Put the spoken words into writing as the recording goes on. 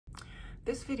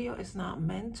This video is not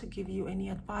meant to give you any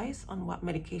advice on what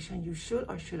medication you should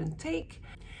or shouldn't take.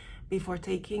 Before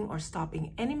taking or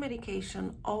stopping any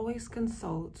medication, always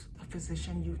consult a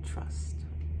physician you trust.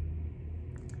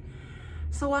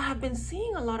 So I have been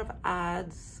seeing a lot of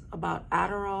ads about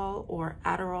Adderall or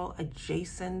Adderall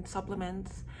adjacent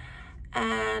supplements,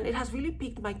 and it has really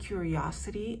piqued my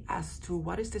curiosity as to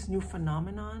what is this new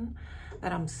phenomenon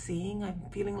that I'm seeing. I'm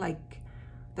feeling like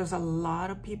there's a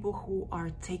lot of people who are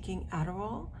taking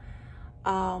Adderall.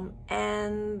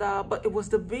 But it was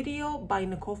the video by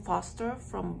Nicole Foster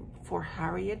for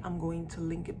Harriet, I'm going to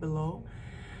link it below,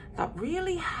 that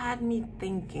really had me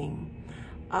thinking.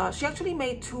 She actually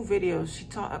made two videos. She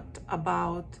talked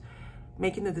about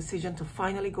making the decision to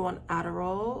finally go on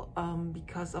Adderall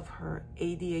because of her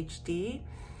ADHD.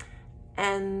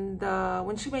 And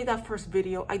when she made that first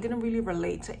video, I didn't really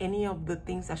relate to any of the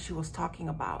things that she was talking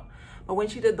about. But when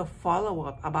she did the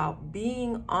follow-up about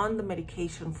being on the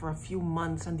medication for a few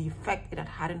months and the effect it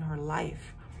had in her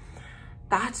life,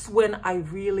 that's when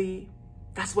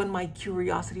my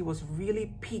curiosity was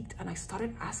really piqued, and I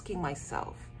started asking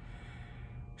myself,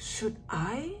 should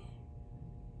I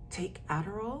take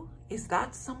Adderall? Is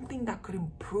that something that could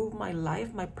improve my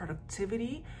life, my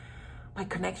productivity, my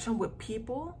connection with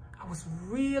people? I was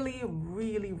really,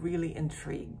 really, really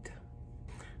intrigued.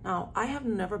 Now, I have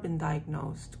never been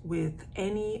diagnosed with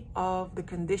any of the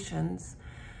conditions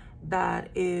that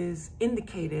is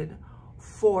indicated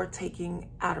for taking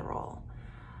Adderall.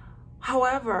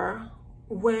 However,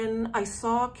 when I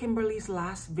saw Kimberly's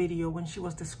last video, when she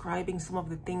was describing some of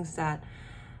the things that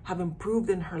have improved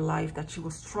in her life that she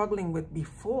was struggling with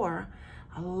before,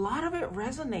 a lot of it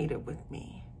resonated with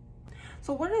me.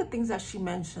 So what are the things that she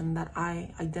mentioned that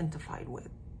I identified with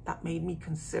that made me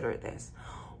consider this?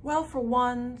 Well, for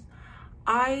one,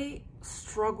 I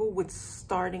struggle with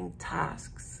starting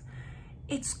tasks.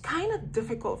 It's kind of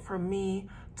difficult for me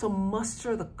to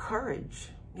muster the courage.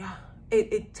 Yeah,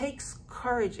 it takes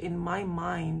courage in my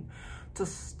mind to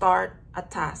start a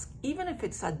task, even if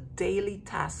it's a daily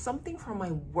task, something for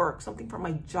my work, something for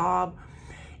my job.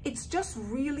 It's just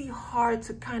really hard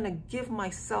to kind of give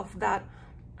myself that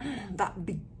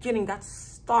beginning, that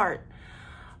start.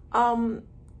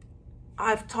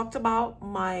 I've talked about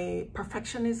my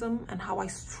perfectionism and how I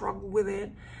struggle with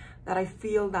it, that I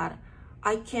feel that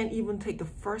I can't even take the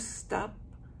first step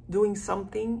doing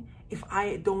something if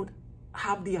I don't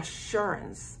have the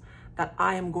assurance that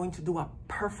I am going to do a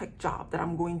perfect job, that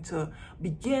I'm going to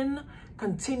begin,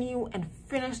 continue, and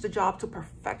finish the job to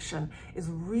perfection. It's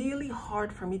really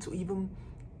hard for me to even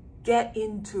get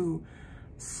into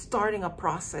starting a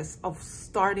process of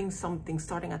starting something,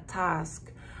 starting a task.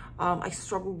 I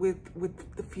struggle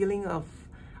with the feeling of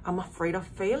I'm afraid of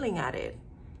failing at it.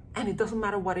 And it doesn't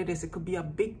matter what it is. It could be a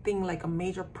big thing like a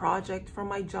major project for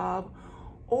my job,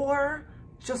 or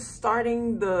just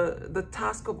starting the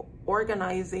task of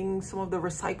organizing some of the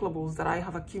recyclables that I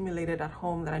have accumulated at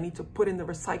home that I need to put in the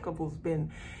recyclables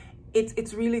bin.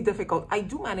 It's really difficult. I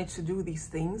do manage to do these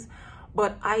things,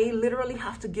 but I literally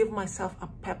have to give myself a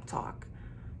pep talk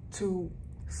to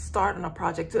start on a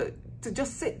project, to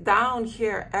just sit down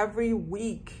here every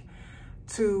week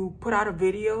to put out a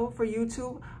video for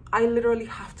YouTube. I literally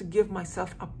have to give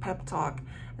myself a pep talk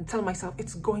and tell myself,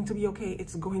 it's going to be okay.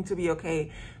 It's going to be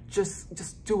okay.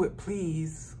 Just do it,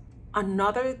 please.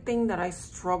 Another thing that I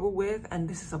struggle with, and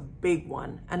this is a big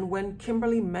one, and when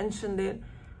Kimberly mentioned it,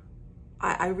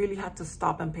 I really had to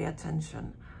stop and pay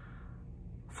attention.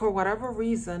 For whatever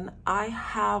reason, I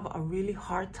have a really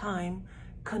hard time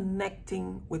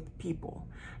connecting with people.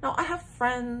 Now, I have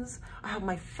friends, I have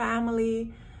my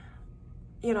family.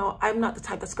 You know, I'm not the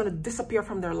type that's going to disappear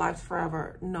from their lives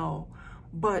forever. No,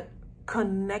 but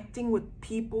connecting with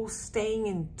people, staying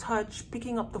in touch,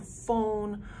 picking up the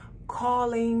phone,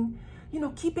 calling, you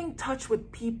know, keeping touch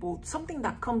with people, something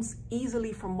that comes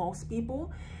easily for most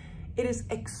people, it is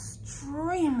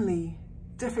extremely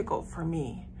difficult for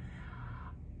me.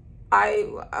 I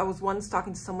was once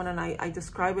talking to someone, and I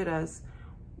describe it as,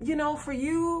 you know, for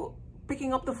you,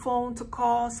 picking up the phone to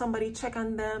call somebody, check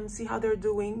on them, see how they're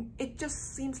doing, it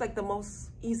just seems like the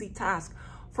most easy task.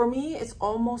 For me, it's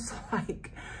almost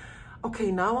like,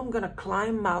 okay, now I'm gonna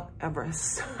climb Mount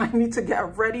Everest. I need to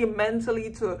get ready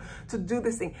mentally to do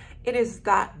this thing. It is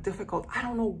that difficult. I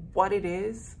don't know what it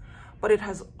is, but it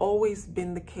has always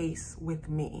been the case with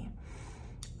me.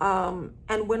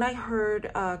 And when I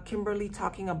heard Kimberly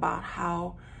talking about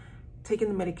how taking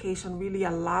the medication really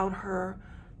allowed her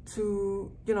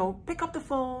to, you know, pick up the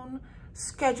phone,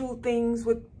 schedule things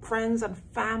with friends and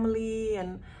family,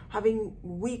 and having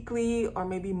weekly or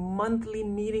maybe monthly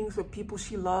meetings with people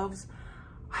she loves,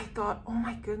 I thought, oh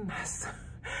my goodness,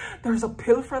 there's a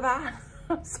pill for that.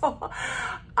 So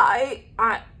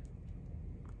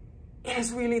it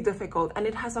is really difficult, and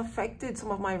it has affected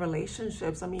some of my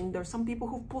relationships. I mean, there's some people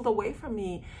who've pulled away from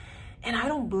me, and I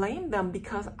don't blame them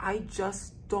because I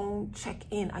just don't check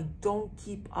in. I don't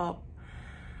keep up.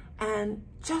 And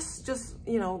just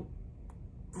you know,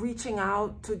 reaching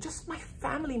out to just my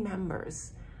family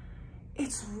members,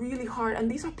 it's really hard. And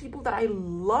these are people that I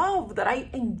love, that I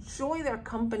enjoy their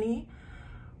company,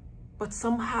 but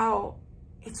somehow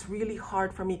it's really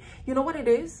hard for me. You know what it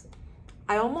is?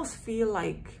 I almost feel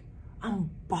like I'm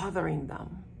bothering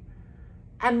them.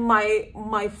 And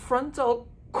my frontal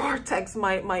cortex,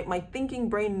 my thinking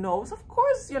brain knows, of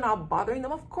course you're not bothering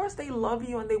them. Of course they love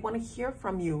you and they want to hear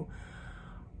from you.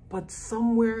 But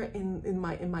somewhere in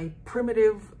my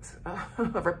primitive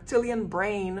reptilian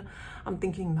brain, I'm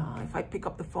thinking, nah, if I pick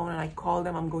up the phone and I call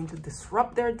them, I'm going to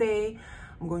disrupt their day.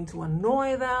 I'm going to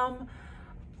annoy them.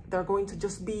 They're going to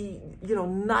just be, you know,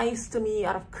 nice to me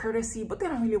out of courtesy, but they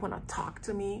don't really want to talk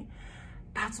to me.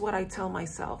 That's what I tell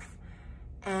myself.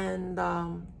 And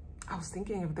I was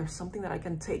thinking, if there's something that I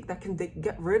can take that can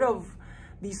get rid of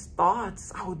these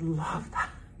thoughts, I would love that.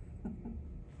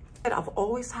 I've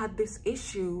always had this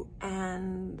issue,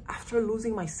 and after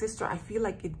losing my sister, I feel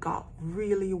like it got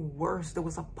really worse. There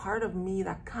was a part of me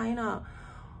that kind of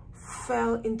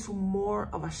fell into more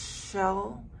of a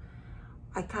shell.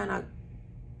 I kind of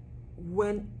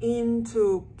went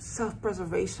into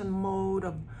self-preservation mode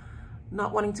of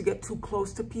not wanting to get too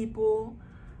close to people.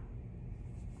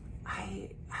 I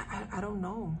don't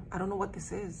know. I don't know what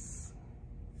this is.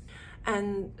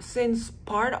 And since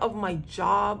part of my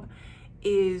job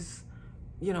is,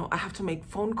 you know, I have to make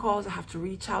phone calls, I have to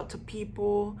reach out to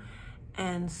people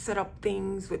and set up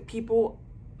things with people,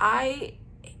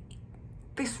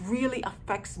 this really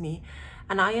affects me,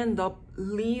 and I end up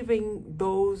leaving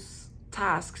those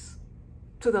tasks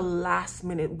to the last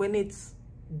minute when it's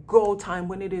go time,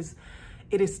 when it is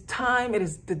time, it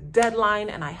is the deadline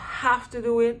and I have to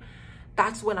do it.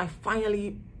 That's when I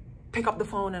finally pick up the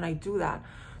phone and I do that.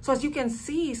 So as you can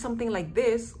see, something like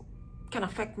this can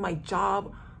affect my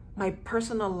job, my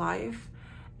personal life,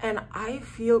 and I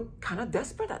feel kind of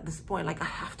desperate at this point, like I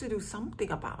have to do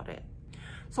something about it.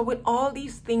 So with all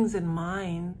these things in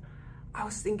mind, I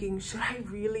was thinking, should I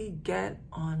really get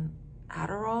on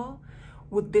Adderall?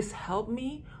 Would this help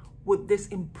me? Would this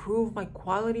improve my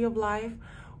quality of life?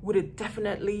 Would it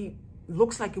definitely,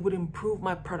 looks like it would improve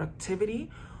my productivity,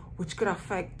 which could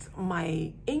affect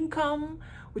my income,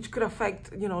 which could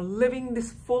affect, you know, living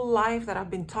this full life that I've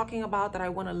been talking about, that I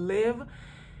want to live.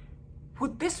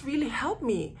 Would this really help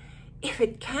me? If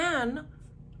it can,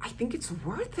 I think it's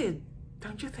worth it,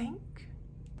 don't you think?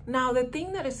 Now, the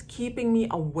thing that is keeping me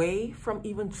away from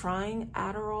even trying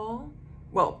Adderall,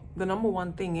 well, the number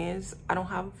one thing is I don't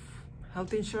have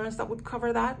health insurance that would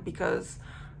cover that, because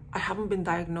I haven't been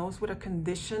diagnosed with a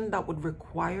condition that would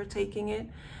require taking it.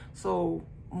 So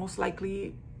most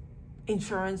likely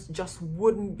insurance just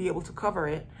wouldn't be able to cover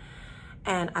it.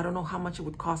 And I don't know how much it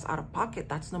would cost out of pocket.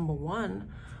 That's number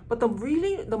one. But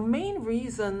the main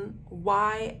reason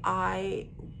why I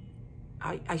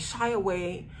shy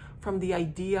away from the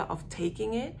idea of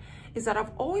taking it is that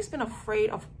I've always been afraid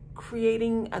of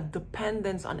creating a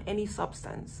dependence on any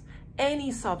substance,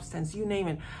 you name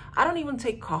it. I don't even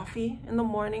take coffee in the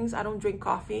mornings. I don't drink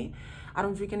coffee. I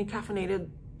don't drink any caffeinated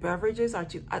beverages.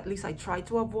 At least I try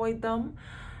to avoid them,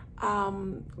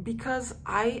 because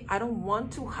I don't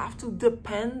want to have to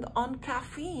depend on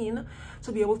caffeine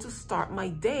to be able to start my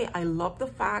day. I love the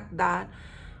fact that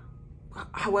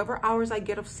however hours I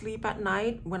get of sleep at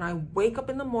night, when I wake up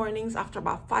in the mornings, after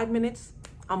about 5 minutes,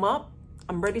 I'm up,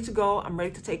 I'm ready to go, I'm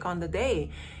ready to take on the day.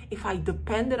 If I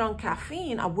depended on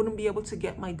caffeine, I wouldn't be able to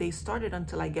get my day started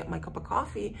until I get my cup of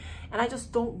coffee, and I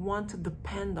just don't want to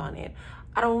depend on it.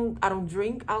 I don't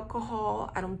drink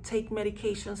alcohol, I don't take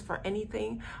medications for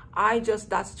anything.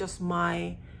 That's just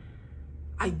my,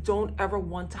 I don't ever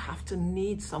want to have to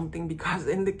need something, because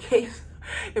in the case,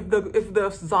 if the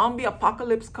zombie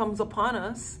apocalypse comes upon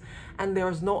us and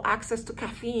there's no access to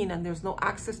caffeine and there's no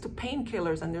access to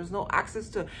painkillers and there's no access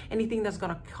to anything that's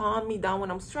gonna calm me down when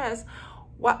I'm stressed,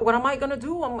 what am I gonna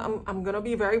do? I'm gonna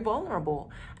be very vulnerable.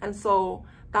 And so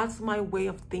that's my way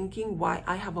of thinking, why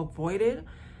I have avoided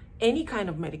any kind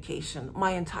of medication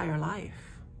my entire life.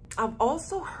 I've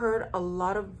also heard a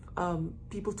lot of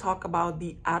people talk about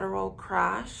the Adderall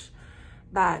crash,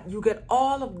 that you get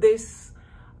all of this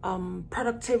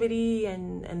productivity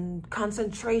and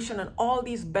concentration and all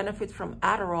these benefits from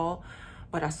Adderall,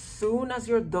 but as soon as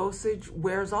your dosage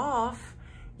wears off,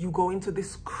 you go into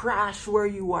this crash where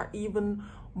you are even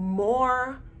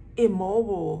more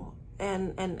immobile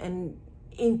and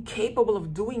incapable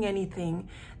of doing anything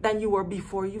than you were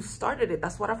before you started it.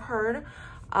 That's what I've heard.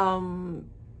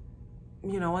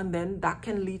 You know, and then that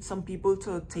can lead some people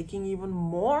to taking even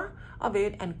more of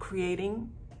it and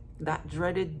creating that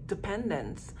dreaded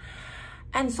dependence.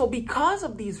 And so because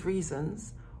of these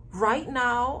reasons, right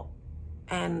now,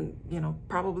 and, you know,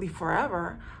 probably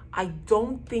forever, I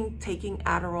don't think taking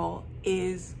Adderall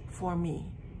is for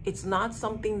me. It's not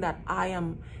something that I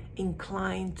am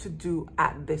inclined to do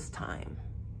at this time.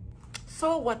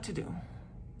 So what to do?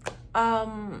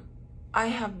 I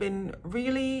have been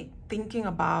really thinking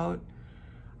about,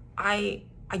 I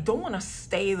don't want to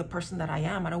stay the person that I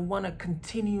am. I don't want to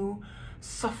continue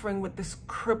suffering with this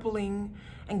crippling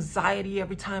anxiety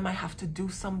every time I have to do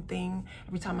something,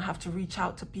 every time I have to reach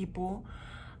out to people.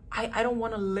 I don't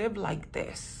want to live like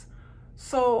this.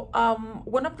 So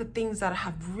one of the things that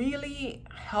have really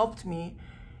helped me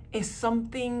is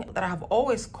something that I have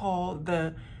always called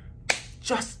the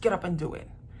just get up and do it.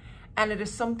 And it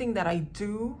is something that I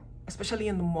do, especially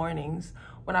in the mornings.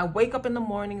 When I wake up in the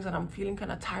mornings and I'm feeling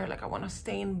kind of tired, like I want to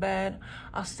stay in bed,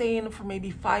 I'll stay in for maybe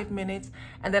 5 minutes,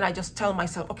 and then I just tell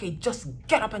myself, okay, just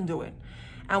get up and do it.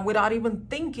 And without even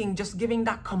thinking, just giving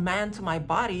that command to my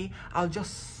body, I'll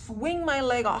just swing my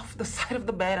leg off the side of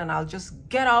the bed and I'll just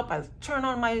get up, I'll turn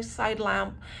on my side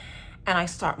lamp, and I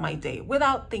start my day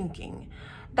without thinking.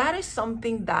 That is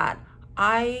something that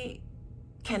I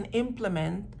can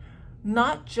implement,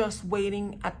 not just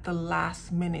waiting at the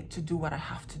last minute to do what I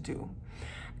have to do.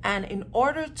 And in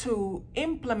order to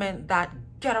implement that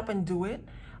get up and do it,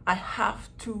 I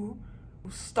have to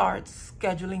start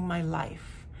scheduling my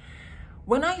life.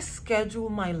 When I schedule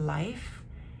my life,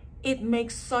 it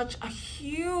makes such a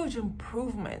huge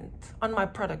improvement on my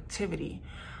productivity,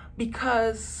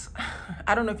 because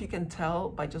I don't know if you can tell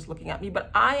by just looking at me,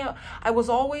 but I was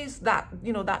always that,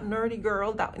 you know, that nerdy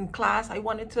girl that in class I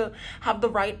wanted to have the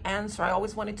right answer. I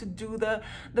always wanted to do the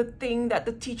thing that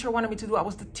the teacher wanted me to do. I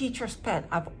was the teacher's pet.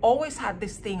 I've always had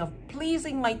this thing of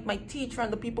pleasing my teacher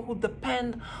and the people who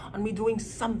depend on me doing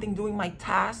something, doing my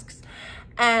tasks.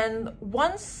 And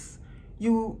once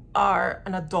you are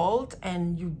an adult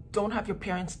and you don't have your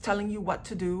parents telling you what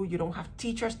to do, you don't have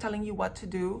teachers telling you what to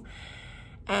do,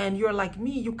 and you're like me,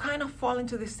 you kind of fall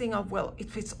into this thing of, well,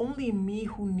 if it's only me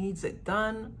who needs it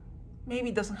done, maybe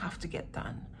it doesn't have to get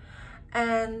done.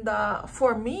 And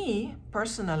for me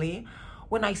personally,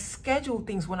 when I schedule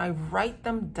things, when I write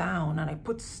them down and I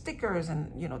put stickers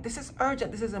and, you know, this is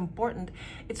urgent, this is important,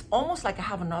 it's almost like I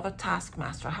have another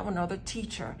taskmaster, I have another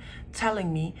teacher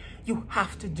telling me, you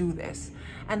have to do this.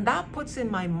 And that puts in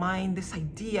my mind this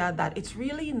idea that it's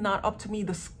really not up to me.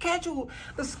 The schedule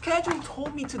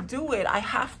told me to do it. I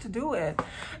have to do it.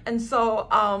 And so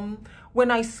when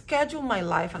I schedule my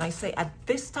life and I say, at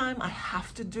this time I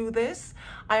have to do this,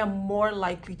 I am more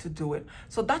likely to do it.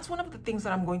 So that's one of the things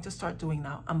that I'm going to start doing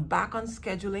now. I'm back on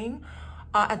scheduling.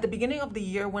 At the beginning of the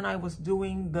year, when I was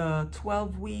doing the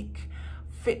 12-week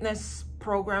fitness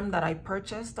program that I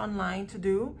purchased online to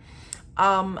do,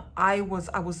 I was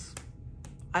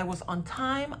on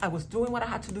time. I was doing what I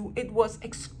had to do. It was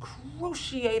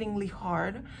excruciatingly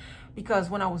hard, because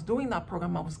when I was doing that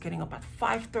program, I was getting up at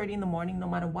 5:30 in the morning, no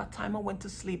matter what time I went to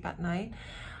sleep at night.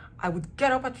 I would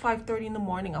get up at 5:30 in the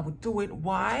morning. I would do it.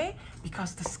 Why?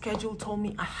 Because the schedule told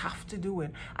me I have to do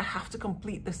it. I have to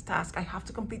complete this task. I have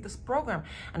to complete this program.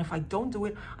 And if I don't do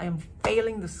it, I am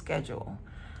failing the schedule.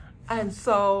 And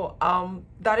so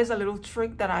that is a little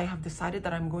trick that I have decided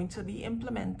that I'm going to be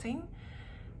implementing,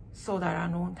 so that I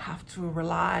don't have to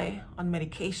rely on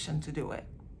medication to do it.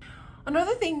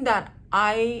 Another thing that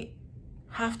I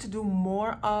have to do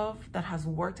more of, that has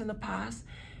worked in the past,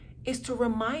 is to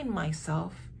remind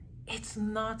myself it's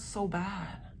not so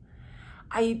bad.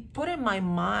 I put in my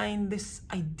mind this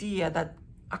idea that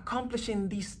accomplishing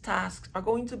these tasks are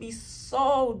going to be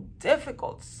so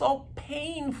difficult, so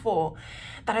painful,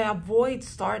 that I avoid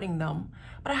starting them.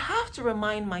 But I have to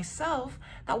remind myself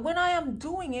that when I am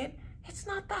doing it, it's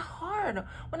not that hard.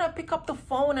 When I pick up the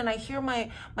phone and I hear my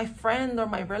friend or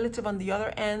my relative on the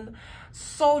other end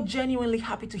so genuinely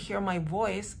happy to hear my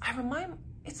voice,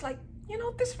 it's like, you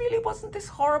know, this really wasn't this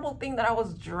horrible thing that I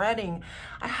was dreading.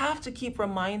 I have to keep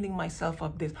reminding myself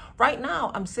of this. Right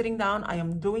now, I'm sitting down, I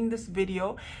am doing this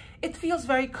video. It feels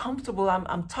very comfortable.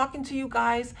 I'm talking to you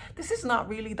guys. This is not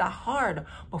really that hard.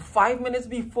 But 5 minutes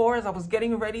before, as I was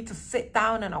getting ready to sit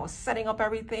down and I was setting up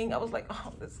everything, I was like,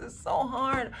 oh, this is so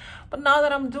hard. But now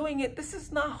that I'm doing it, this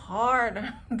is not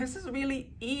hard. This is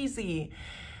really easy.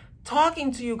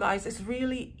 Talking to you guys is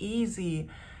really easy.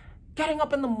 Getting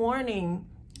up in the morning,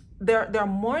 there are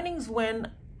mornings when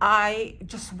I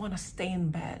just want to stay in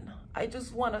bed. I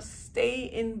just want to stay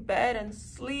in bed and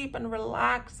sleep and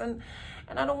relax, and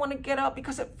I don't want to get up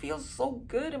because it feels so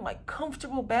good in my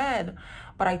comfortable bed.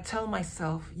 But I tell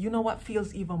myself, you know what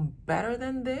feels even better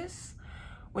than this?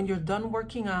 When you're done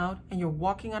working out and you're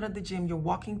walking out of the gym, you're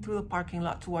walking through the parking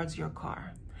lot towards your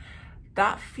car.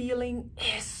 That feeling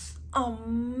is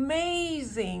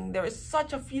amazing. There is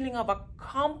such a feeling of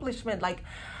accomplishment. Like,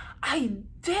 I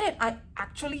did it. I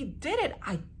actually did it.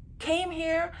 I came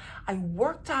here, I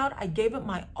worked out, I gave it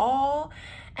my all,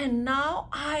 and now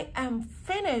I am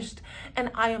finished, and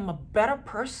I am a better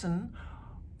person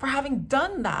for having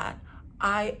done that.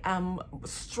 I am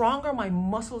stronger, my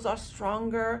muscles are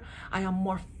stronger, I am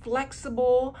more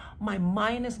flexible, my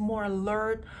mind is more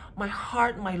alert, my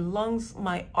heart, my lungs,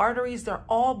 my arteries, they're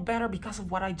all better because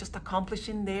of what I just accomplished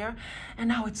in there. And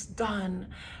now it's done.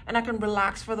 And I can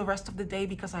relax for the rest of the day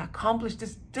because I accomplished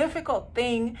this difficult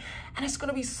thing. And it's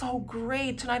gonna be so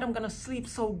great. Tonight I'm gonna sleep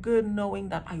so good knowing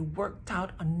that I worked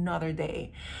out another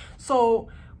day. So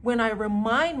when I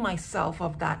remind myself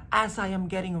of that as I am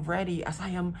getting ready, as I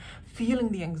am feeling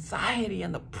the anxiety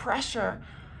and the pressure,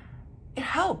 it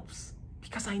helps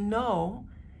because I know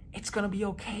it's gonna be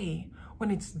okay. When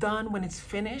it's done, when it's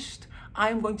finished,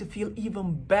 I'm going to feel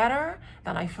even better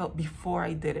than I felt before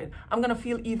I did it. I'm gonna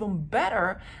feel even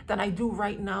better than I do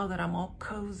right now that I'm all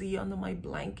cozy under my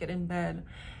blanket in bed.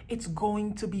 It's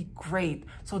going to be great.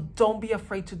 So don't be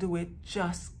afraid to do it.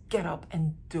 Just get up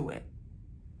and do it.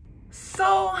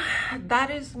 So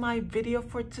that is my video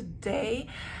for today.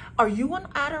 Are you on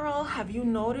Adderall? Have you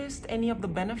noticed any of the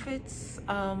benefits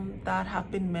that have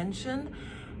been mentioned?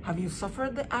 Have you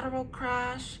suffered the Adderall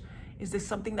crash? Is this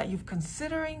something that you're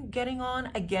considering getting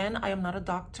on? Again, I am not a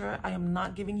doctor. I am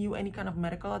not giving you any kind of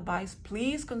medical advice.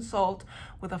 Please consult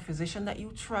with a physician that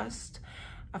you trust,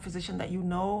 a physician that you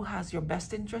know has your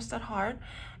best interest at heart,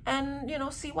 and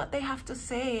see what they have to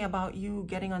say about you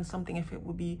getting on something, if it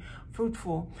would be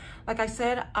fruitful. Like I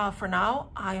said, for now,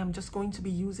 I am just going to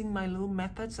be using my little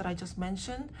methods that I just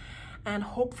mentioned, and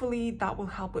hopefully that will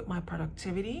help with my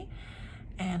productivity,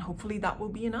 and hopefully that will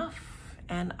be enough.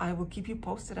 And I will keep you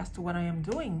posted as to what I am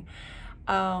doing.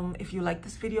 If you like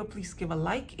this video, please give a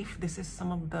like. If this is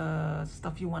some of the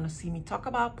stuff you want to see me talk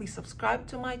about, please subscribe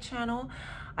to my channel.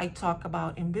 I talk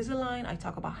about Invisalign, I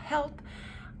talk about health,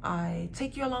 I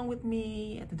take you along with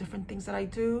me at the different things that I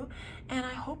do, and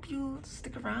I hope you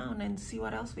stick around and see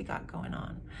what else we got going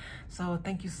on. So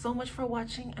thank you so much for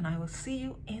watching, and I will see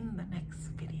you in the next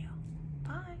video.